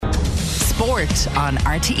Sport on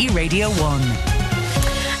RTE Radio 1.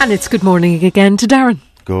 And it's good morning again to Darren.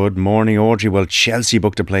 Good morning, Audrey. Well, Chelsea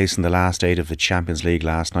booked a place in the last 8 of the Champions League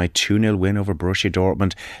last night. 2-0 win over Borussia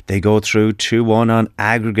Dortmund. They go through 2-1 on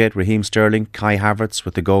aggregate. Raheem Sterling, Kai Havertz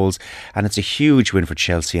with the goals. And it's a huge win for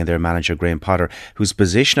Chelsea and their manager, Graham Potter, whose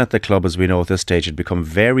position at the club, as we know at this stage, had become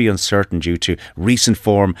very uncertain due to recent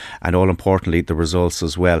form and, all importantly, the results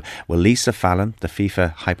as well. Well, Lisa Fallon, the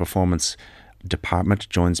FIFA High Performance Department,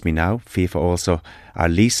 joins me now.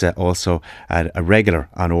 Lisa also a regular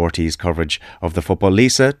on RT's coverage of the football.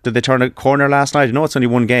 Lisa, did they turn a corner last night? I know it's only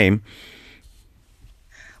one game.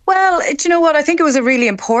 Well, do you know what? I think it was a really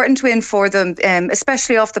important win for them,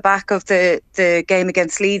 especially off the back of the game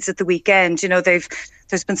against Leeds at the weekend. You know, there's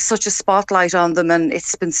been such a spotlight on them, and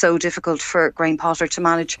it's been so difficult for Graham Potter to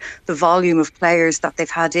manage the volume of players that they've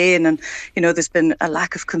had in. And, you know, there's been a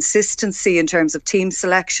lack of consistency in terms of team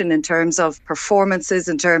selection, in terms of performances,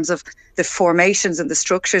 in terms of the formations and the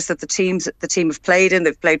structures that the team have played in.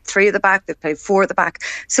 They've played 3 at the back, they've played 4 at the back.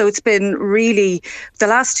 So it's been really, the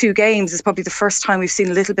last 2 games is probably the first time we've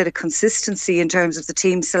seen a little bit of consistency in terms of the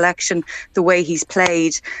team selection, the way he's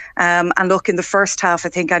played. And look, in the first half, I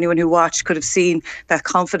think anyone who watched could have seen that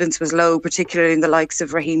confidence was low, particularly in the likes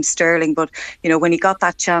of Raheem Sterling. But, you know, when he got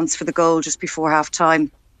that chance for the goal just before half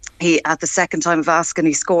time, he, at the second time of asking,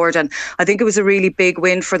 he scored. And I think it was a really big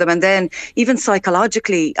win for them. And then even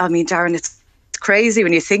psychologically, I mean, Darren, it's crazy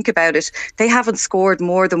when you think about it. They haven't scored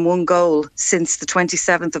more than 1 goal since the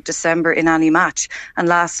 27th of December in any match. And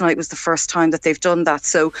last night was the first time that they've done that.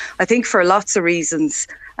 So I think for lots of reasons,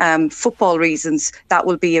 football reasons, that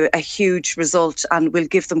will be a huge result and will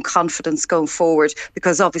give them confidence going forward,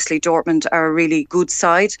 because obviously Dortmund are a really good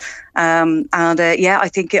side. I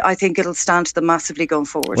think it'll stand to them massively going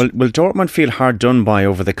forward. Well, will Dortmund feel hard done by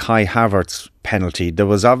over the Kai Havertz penalty? There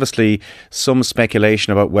was obviously some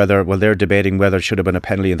speculation about they're debating whether it should have been a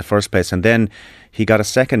penalty in the first place, and then he got a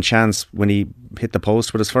second chance when he hit the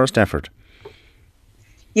post with his first effort.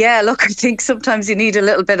 Yeah, look, I think sometimes you need a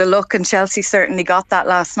little bit of luck, and Chelsea certainly got that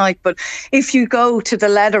last night. But if you go to the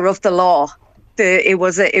letter of the law,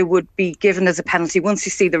 it would be given as a penalty. Once you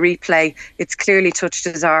see the replay, it's clearly touched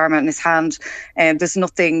his arm and his hand. There's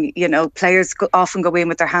nothing, you know, players often go in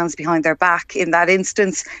with their hands behind their back. In that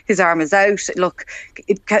instance, his arm is out. Look,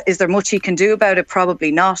 is there much he can do about it?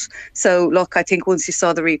 Probably not. So, look, I think once you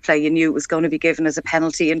saw the replay, you knew it was going to be given as a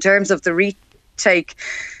penalty. In terms of the retake,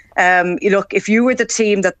 look, if you were the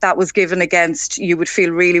team that was given against, you would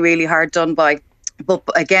feel really, really hard done by. But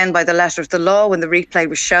again, by the letter of the law, when the replay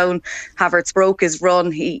was shown, Havertz broke his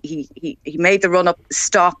run. He made the run up,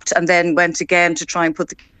 stopped, and then went again to try and put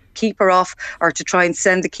the keeper off, or to try and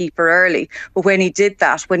send the keeper early. But when he did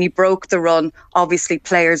that, when he broke the run, obviously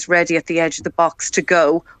players ready at the edge of the box to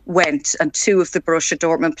go went, and 2 of the Borussia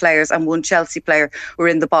Dortmund players and 1 Chelsea player were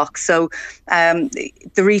in the box. So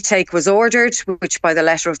the retake was ordered, which by the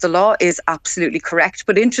letter of the law is absolutely correct.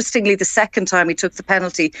 But interestingly, the second time he took the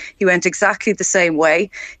penalty, he went exactly the same way.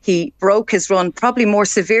 He broke his run probably more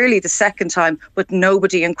severely the second time, but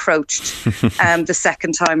nobody encroached the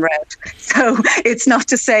second time round. So it's not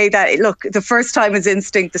to say that, look, the first time is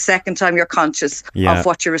instinct, the second time you're conscious of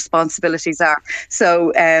what your responsibilities are.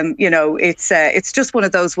 So, it's just one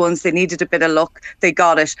of those ones. They needed a bit of luck, they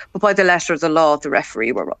got it, but by the letter of the law, the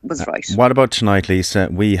referee was right. What about tonight, Lisa?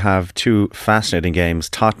 We have 2 fascinating games.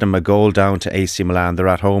 Tottenham a goal down to AC Milan. They're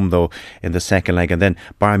at home though in the second leg, and then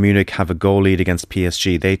Bayern Munich have a goal lead against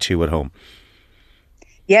PSG. They too at home.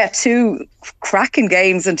 Yeah, 2 cracking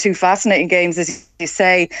games and 2 fascinating games, as you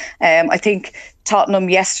say. I think Tottenham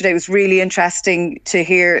yesterday was really interesting to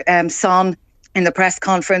hear Son in the press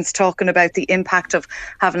conference talking about the impact of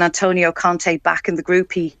having Antonio Conte back in the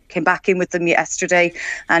group. He came back in with them yesterday,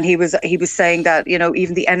 and he was saying that, you know,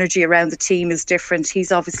 even the energy around the team is different.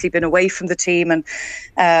 He's obviously been away from the team, and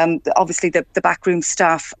obviously the backroom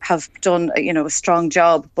staff have done, you know, a strong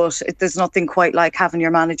job, but there's nothing quite like having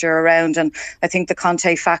your manager around, and I think the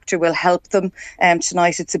Conte factor will help them.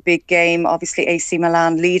 Tonight it's a big game. Obviously AC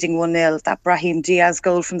Milan leading 1-0, that Brahim Diaz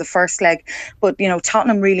goal from the first leg, but, you know,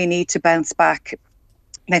 Tottenham really need to bounce back.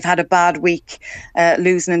 They've had a bad week,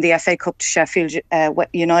 losing in the FA Cup to Sheffield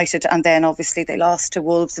United, and then obviously they lost to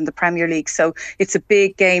Wolves in the Premier League. So it's a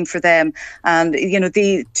big game for them. And, you know,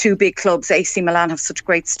 the 2 big clubs, AC Milan, have such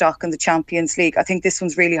great stock in the Champions League. I think this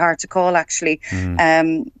one's really hard to call, actually.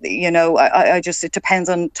 You know, it depends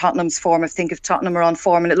on Tottenham's form. I think if Tottenham are on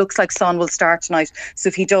form, and it looks like Son will start tonight, so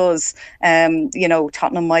if he does, you know,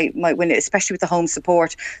 Tottenham might win it, especially with the home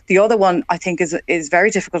support. The other one I think is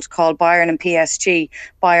very difficult to call, Bayern and PSG.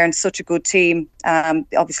 Bayern's such a good team.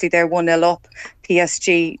 Obviously, they're 1-0 up.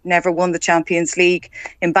 PSG never won the Champions League.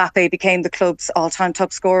 Mbappe became the club's all-time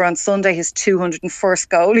top scorer on Sunday, his 201st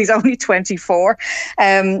goal. He's only 24.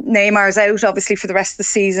 Neymar's out, obviously, for the rest of the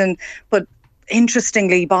season. But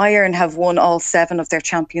interestingly, Bayern have won all 7 of their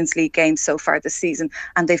Champions League games so far this season,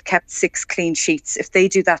 and they've kept 6 clean sheets. If they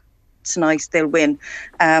do that tonight, they'll win.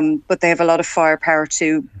 But they have a lot of firepower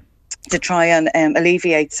to try and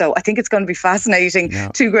alleviate. So I think it's going to be fascinating. Yeah.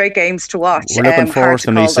 2 great games to watch. We're looking forward to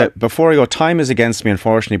them, Lisa. Before I go, time is against me,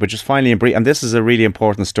 unfortunately, but just finally in brief, and this is a really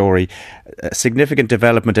important story, a significant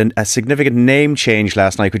development and a significant name change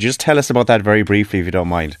last night. Could you just tell us about that very briefly, if you don't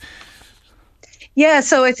mind? Yeah,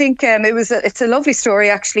 so I think it's a lovely story,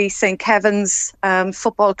 actually. St. Kevin's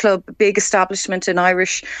Football Club, big establishment in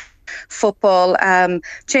Irish football,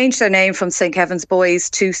 changed their name from St. Kevin's Boys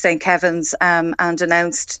to St. Kevin's, and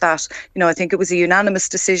announced that, I think it was a unanimous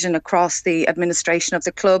decision across the administration of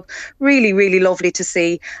the club. Really, really lovely to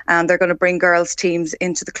see. And they're going to bring girls' teams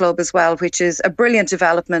into the club as well, which is a brilliant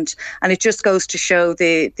development. And it just goes to show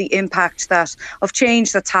the impact of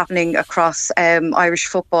change that's happening across Irish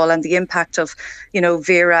football, and the impact of,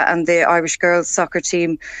 Vera and the Irish girls soccer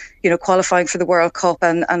team, qualifying for the World Cup,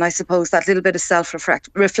 and I suppose that little bit of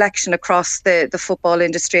self-reflection across the football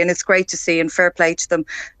industry, and it's great to see, and fair play to them.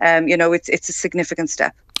 It's a significant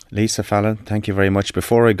step. Lisa Fallon, thank you very much.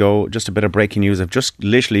 Before I go, just a bit of breaking news. I've just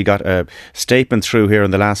literally got a statement through here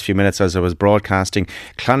in the last few minutes as I was broadcasting.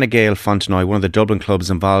 Clonagale Fontenoy, one of the Dublin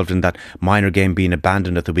clubs involved in that minor game being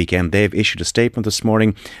abandoned at the weekend, they've issued a statement this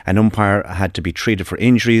morning. An umpire had to be treated for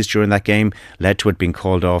injuries during that game, led to it being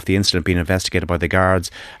called off, the incident being investigated by the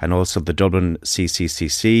guards and also the Dublin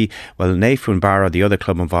CCCC. Well, Nafu and Barra, the other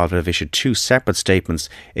club involved, have issued 2 separate statements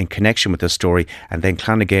in connection with this story, and then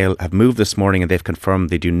Clonagale have moved this morning and they've confirmed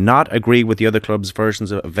they do not agree with the other club's versions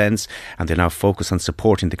of events, and they now focus on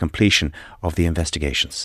supporting the completion of the investigations.